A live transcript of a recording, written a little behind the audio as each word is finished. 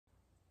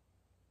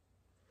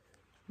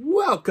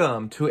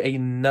Welcome to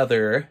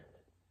another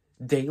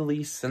daily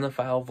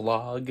cinephile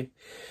vlog.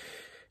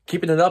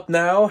 Keeping it up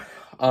now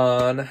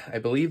on, I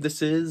believe this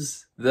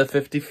is the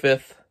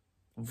 55th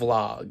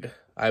vlog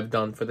I've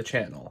done for the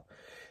channel.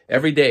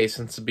 Every day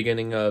since the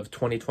beginning of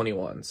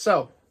 2021.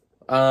 So,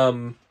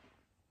 I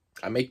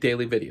make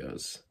daily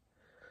videos.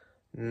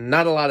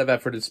 Not a lot of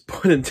effort is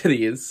put into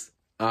these,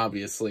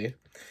 obviously.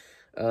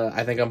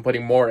 I think I'm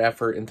putting more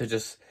effort into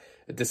just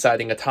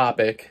deciding a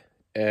topic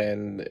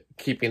and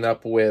keeping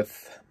up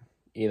with,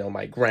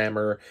 my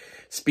grammar,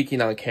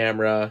 speaking on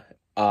camera,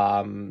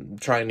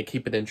 trying to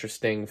keep it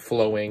interesting,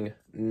 flowing.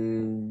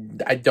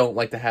 I don't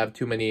like to have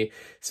too many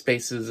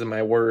spaces in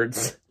my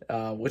words,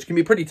 which can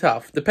be pretty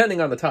tough,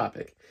 depending on the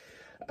topic.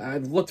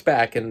 I've looked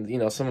back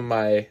and, some of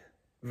my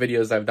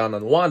videos I've done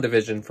on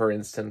WandaVision, for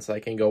instance,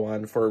 I can go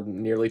on for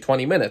nearly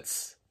 20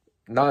 minutes,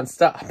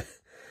 nonstop.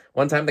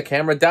 One time the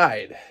camera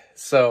died.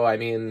 So, I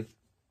can,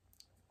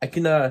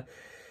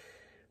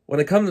 when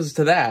it comes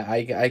to that,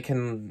 I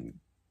can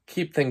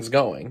keep things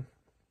going.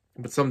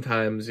 But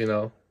sometimes,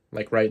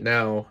 like right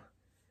now,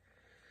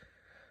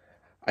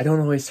 I don't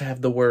always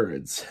have the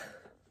words.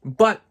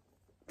 But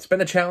it's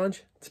been a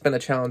challenge. It's been a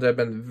challenge I've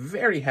been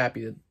very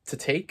happy to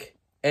take.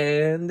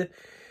 And,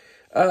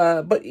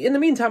 but in the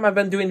meantime, I've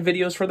been doing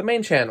videos for the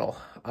main channel.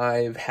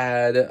 I've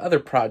had other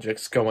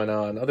projects going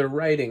on, other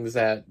writings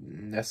that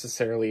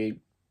necessarily,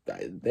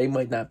 they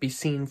might not be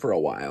seen for a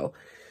while.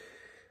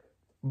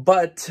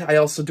 But I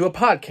also do a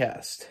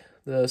podcast,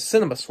 the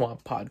Cinema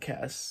Swamp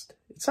podcast.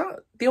 It's not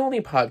the only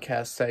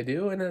podcast I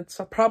do, and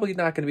it's probably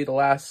not going to be the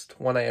last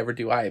one I ever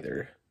do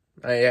either.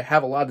 I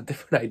have a lot of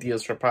different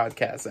ideas for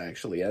podcasts,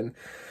 actually, and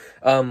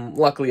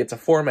luckily it's a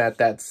format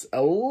that's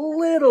a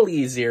little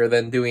easier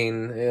than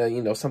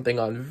doing, something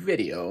on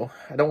video.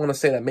 I don't want to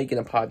say that making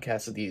a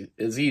podcast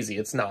is easy.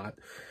 It's not.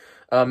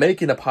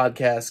 Making a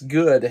podcast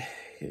good,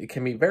 it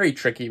can be very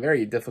tricky,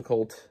 very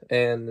difficult,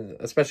 and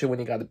especially when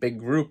you got a big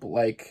group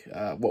like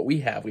what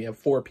we have. We have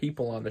 4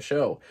 people on the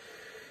show.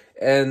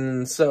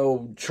 And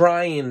so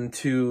trying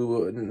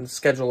to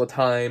schedule a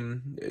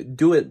time,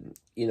 do it,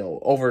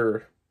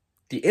 over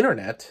the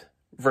internet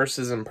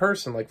versus in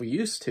person like we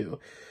used to,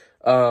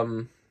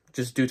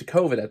 just due to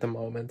COVID at the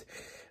moment,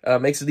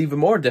 makes it even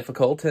more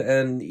difficult.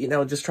 And,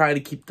 just trying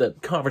to keep the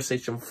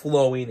conversation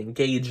flowing,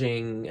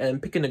 engaging,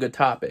 and picking a good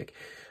topic.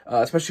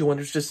 Especially when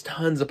there's just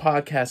tons of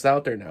podcasts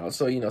out there now.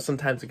 So,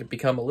 sometimes it can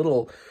become a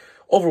little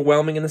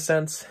overwhelming in a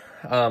sense.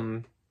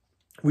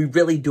 We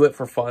really do it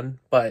for fun,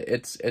 but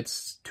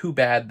it's too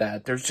bad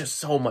that there's just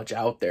so much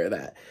out there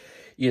that,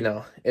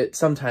 it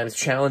sometimes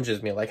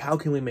challenges me. Like, how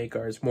can we make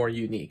ours more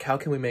unique? How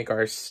can we make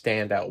ours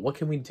stand out? What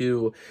can we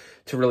do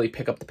to really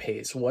pick up the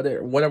pace? What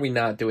are we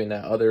not doing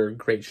that other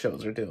great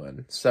shows are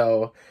doing?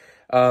 So,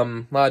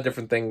 a lot of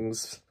different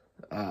things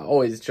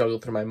always juggle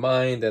through my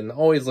mind, and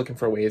always looking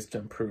for ways to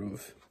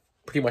improve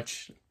pretty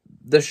much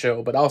the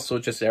show, but also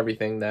just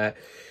everything that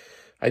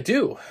I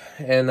do.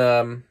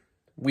 And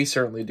we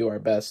certainly do our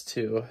best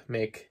to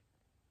make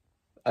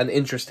an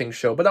interesting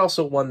show, but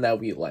also one that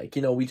we like.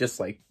 We just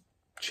like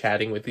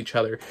chatting with each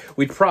other.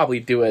 We'd probably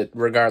do it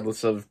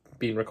regardless of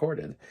being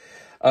recorded.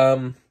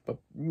 But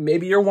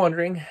maybe you're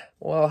wondering,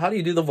 well, how do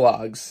you do the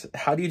vlogs?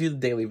 How do you do the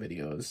daily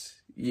videos?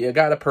 You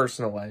got a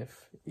personal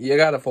life. You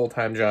got a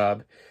full-time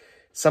job.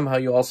 Somehow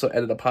you also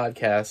edit a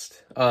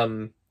podcast.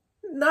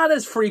 Not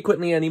as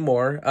frequently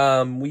anymore.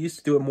 We used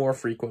to do it more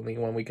frequently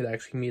when we could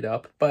actually meet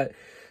up, but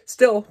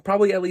still,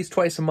 probably at least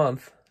twice a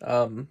month.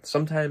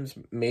 Sometimes,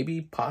 maybe,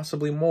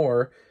 possibly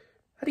more.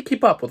 How do you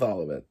keep up with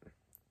all of it?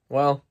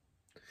 Well,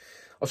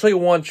 I'll show you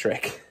one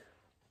trick.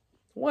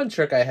 One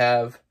trick I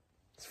have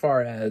as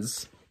far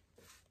as,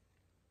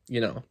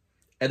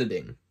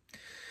 editing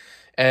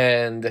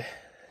and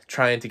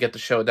trying to get the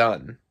show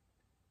done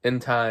in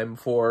time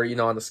for,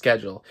 on the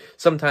schedule.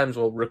 Sometimes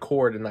we'll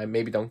record and I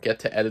maybe don't get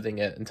to editing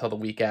it until the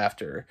week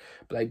after.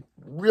 But I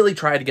really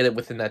try to get it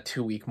within that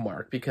 2-week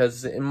mark,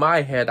 because in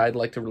my head, I'd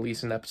like to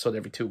release an episode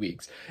every 2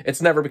 weeks. It's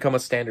never become a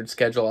standard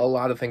schedule. A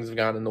lot of things have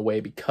gone in the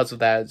way because of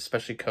that,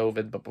 especially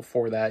COVID. But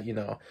before that,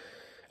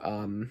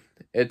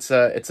 it's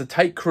a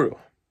tight crew.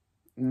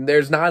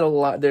 There's not a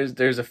lot.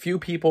 There's a few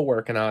people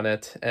working on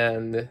it,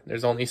 and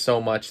there's only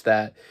so much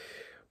that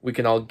we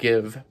can all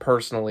give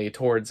personally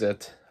towards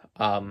it.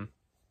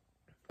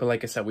 But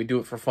like I said, we do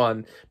it for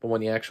fun, but when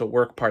the actual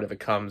work part of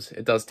it comes,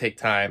 it does take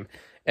time,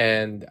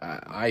 and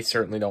I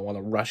certainly don't want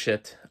to rush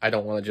it. I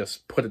don't want to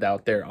just put it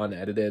out there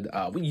unedited.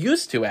 We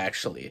used to,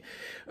 actually.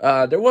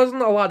 There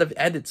wasn't a lot of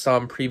edits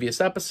on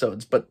previous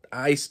episodes, but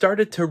I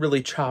started to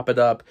really chop it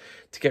up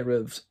to get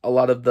rid of a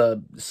lot of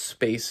the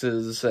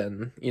spaces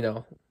and,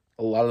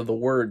 a lot of the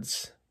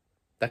words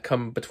that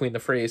come between the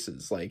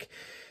phrases, like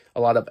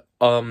a lot of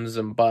ums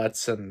and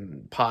buts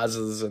and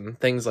pauses and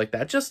things like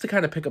that, just to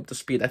kind of pick up the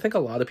speed. I think a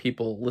lot of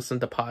people listen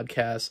to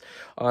podcasts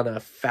on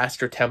a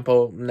faster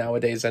tempo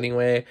nowadays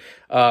anyway.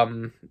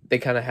 They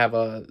kind of have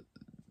a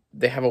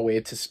way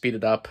to speed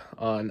it up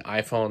on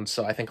iPhones,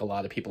 so I think a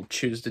lot of people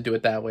choose to do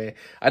it that way.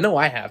 I know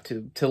I have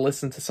to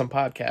listen to some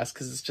podcasts,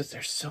 because it's just,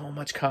 there's so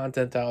much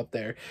content out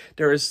there.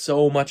 There is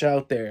so much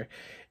out there.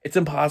 it's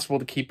impossible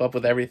to keep up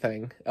with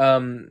everything.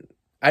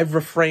 I've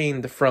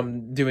refrained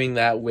from doing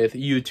that with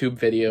YouTube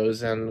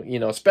videos and, you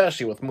know,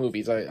 especially with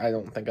movies. I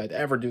don't think I'd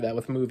ever do that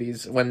with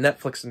movies. When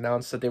Netflix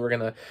announced that they were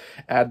going to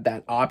add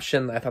that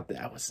option, I thought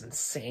that was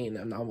insane.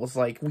 And I was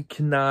like, we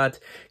cannot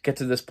get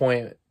to this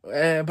point.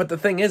 But the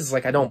thing is,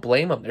 like, I don't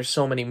blame them. There's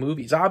so many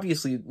movies.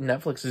 Obviously,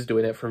 Netflix is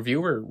doing it for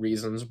viewer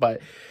reasons,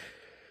 but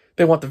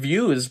they want the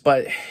views.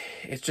 But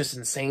it's just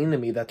insane to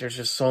me that there's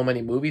just so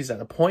many movies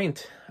at a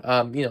point. You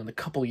know, in a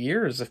couple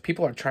years, if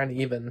people are trying to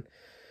even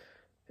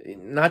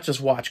not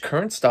just watch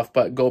current stuff,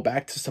 but go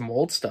back to some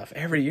old stuff.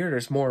 Every year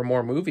there's more and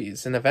more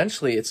movies, and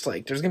eventually it's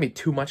like there's gonna be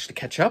too much to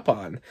catch up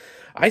on.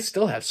 I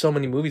still have so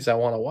many movies I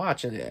want to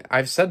watch, and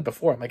I've said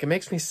before, I'm like, it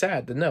makes me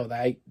sad to know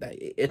that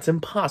it's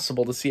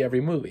impossible to see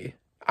every movie.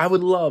 I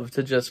would love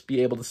to just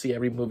be able to see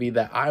every movie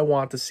that I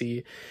want to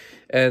see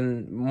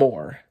and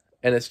more,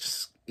 and it's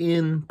just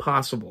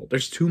impossible.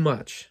 There's too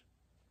much.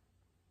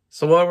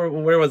 So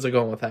where was I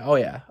going with that? Oh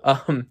yeah,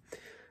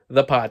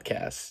 the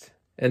podcast.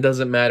 It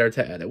doesn't matter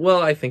to edit.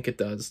 Well, I think it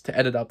does, to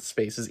edit out the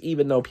spaces,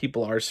 even though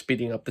people are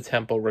speeding up the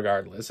tempo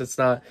regardless.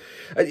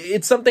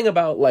 It's something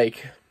about,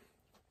 like,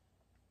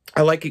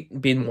 I like it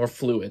being more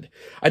fluid.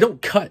 I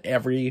don't cut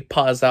every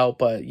pause out,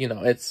 but, you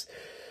know,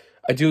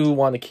 I do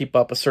want to keep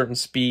up a certain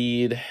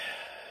speed,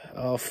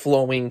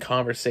 flowing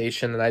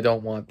conversation, and I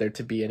don't want there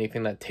to be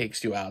anything that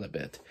takes you out of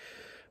it.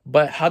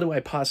 But how do I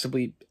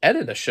possibly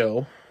edit a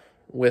show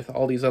with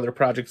all these other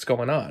projects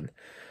going on?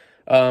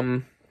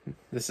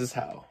 This is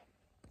how.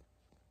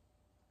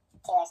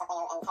 Or something,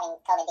 and having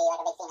COVID be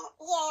like a big theme.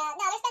 Yeah,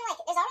 no, there's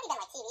already been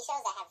like TV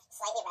shows that have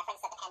slightly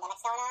referenced that the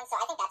pandemic's going on, so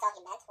I think that's all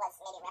he meant was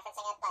maybe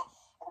referencing it, but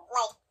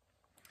like,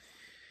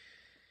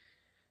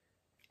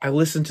 I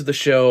listened to the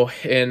show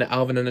in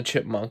Alvin and the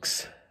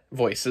Chipmunks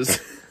voices.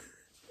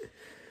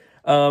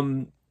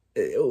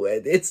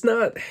 It's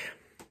not,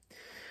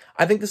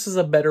 I think this is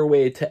a better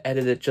way to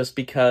edit it, just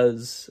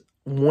because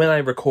when I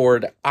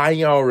record,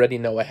 I already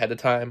know ahead of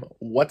time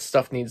what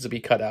stuff needs to be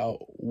cut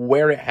out,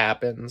 where it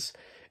happens,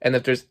 and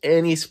if there's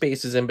any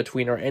spaces in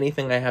between or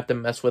anything I have to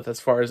mess with as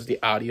far as the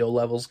audio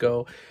levels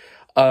go.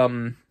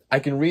 I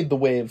can read the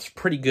waves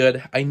pretty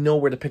good. I know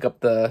where to pick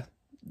up the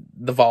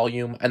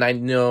volume, and I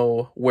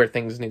know where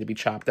things need to be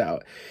chopped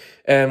out.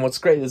 And what's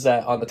great is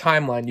that on the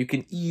timeline, you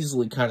can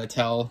easily kind of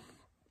tell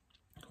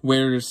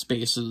where there's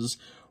spaces,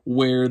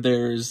 where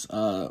there's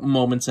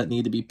moments that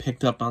need to be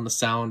picked up on the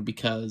sound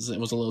because it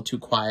was a little too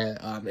quiet.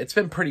 It's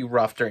been pretty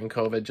rough during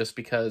COVID just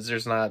because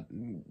there's not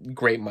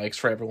great mics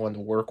for everyone to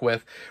work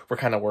with. We're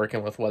kind of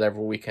working with whatever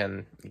we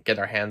can get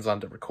our hands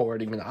on to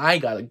record. Even I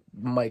got a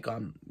mic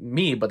on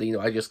me, but, you know,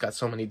 I just got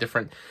so many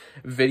different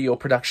video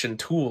production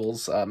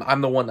tools. I'm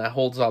the one that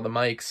holds all the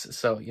mics,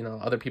 so, you know,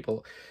 other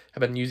people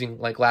have been using,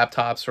 like,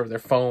 laptops or their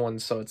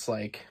phones, so it's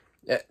like,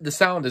 the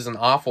sound isn't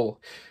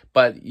awful,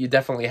 but you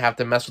definitely have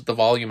to mess with the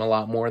volume a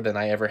lot more than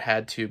I ever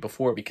had to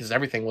before because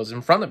everything was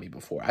in front of me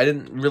before. I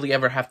didn't really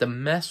ever have to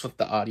mess with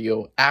the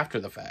audio after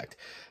the fact.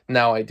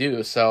 Now I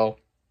do, so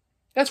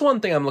that's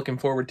one thing I'm looking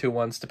forward to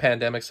once the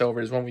pandemic's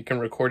over, is when we can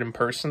record in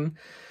person.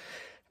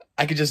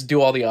 I could just do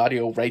all the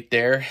audio right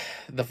there,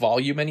 the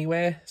volume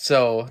anyway,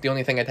 so the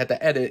only thing I'd have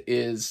to edit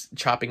is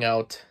chopping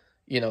out,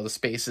 you know, the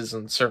spaces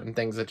and certain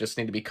things that just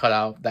need to be cut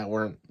out that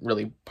weren't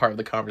really part of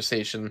the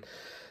conversation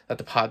that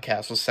the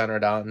podcast was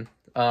centered on.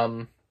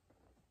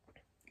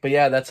 But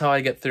yeah, that's how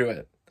I get through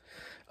it.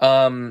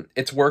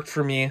 It's worked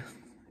for me.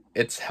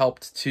 It's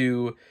helped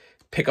to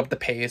pick up the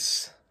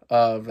pace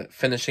of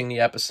finishing the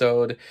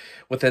episode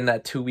within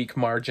that 2-week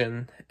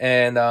margin.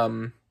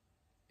 And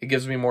it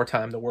gives me more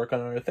time to work on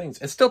other things.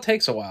 It still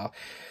takes a while.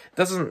 It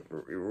doesn't,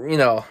 you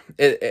know,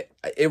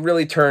 it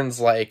really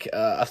turns like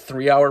a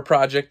 3-hour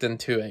project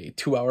into a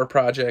 2-hour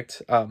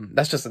project.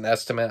 That's just an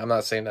estimate. I'm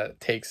not saying that it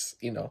takes,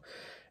 you know,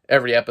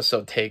 every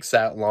episode takes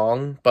that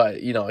long,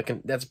 but, you know,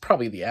 that's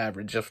probably the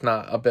average, if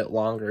not a bit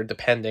longer,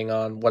 depending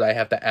on what I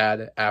have to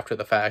add after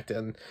the fact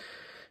and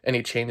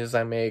any changes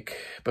I make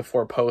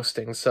before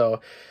posting.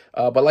 So,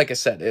 but like I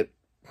said, it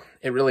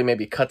really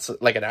maybe cuts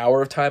like an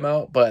hour of time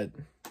out, but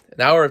an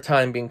hour of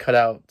time being cut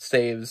out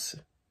saves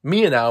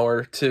me an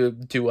hour to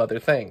do other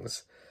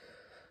things.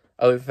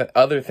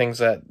 Other things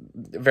that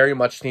very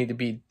much need to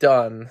be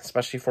done,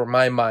 especially for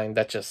my mind,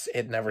 that just,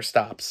 it never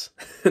stops.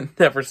 It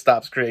never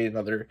stops creating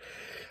other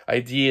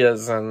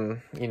ideas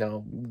and, you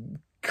know,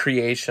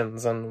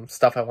 creations and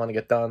stuff I want to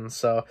get done.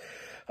 So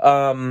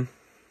I'm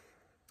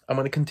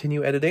going to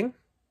continue editing,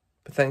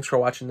 but thanks for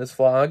watching this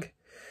vlog.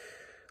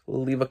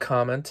 Leave a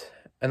comment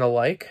and a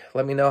like.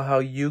 Let me know how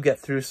you get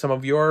through some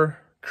of your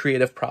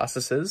creative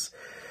processes,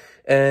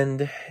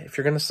 and if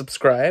you're going to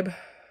subscribe,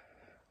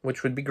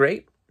 which would be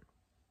great,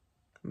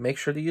 make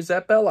sure to use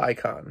that bell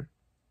icon,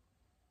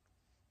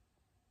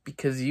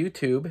 because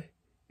YouTube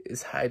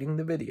is hiding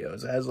the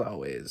videos as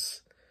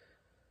always.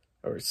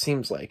 Or it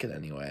seems like it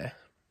anyway.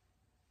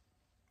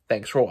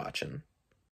 Thanks for watching.